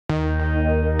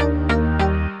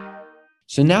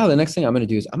So now the next thing I'm going to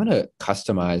do is I'm going to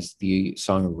customize the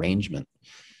song arrangement.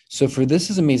 So for This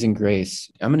Is Amazing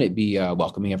Grace, I'm going to be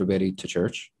welcoming everybody to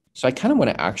church. So I kind of want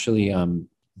to actually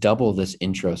double this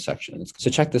intro section. So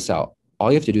check this out. All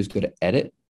you have to do is go to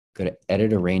edit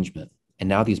arrangement. And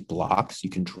now these blocks, you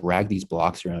can drag these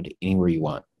blocks around anywhere you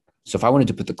want. So if I wanted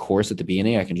to put the chorus at the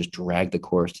beginning, I can just drag the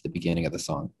chorus to the beginning of the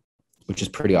song, which is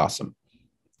pretty awesome.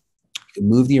 You can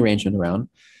move the arrangement around,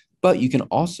 but you can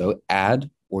also add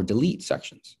or delete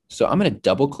sections. So I'm going to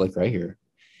double click right here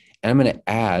and I'm going to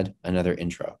add another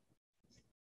intro.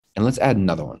 And let's add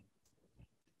another one.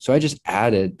 So I just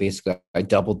added, basically, I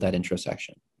doubled that intro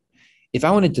section. If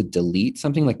I wanted to delete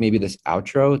something like maybe this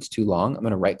outro, it's too long, I'm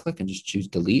going to right click and just choose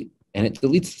delete, and it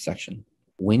deletes the section.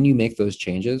 When you make those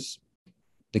changes,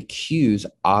 the cues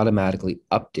automatically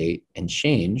update and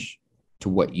change to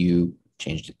what you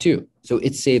changed it to. So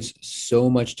it saves so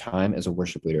much time as a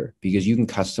worship leader because you can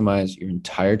customize your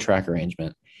entire track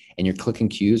arrangement and your click and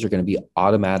cues are going to be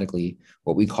automatically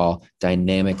what we call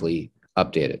dynamically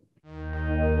updated.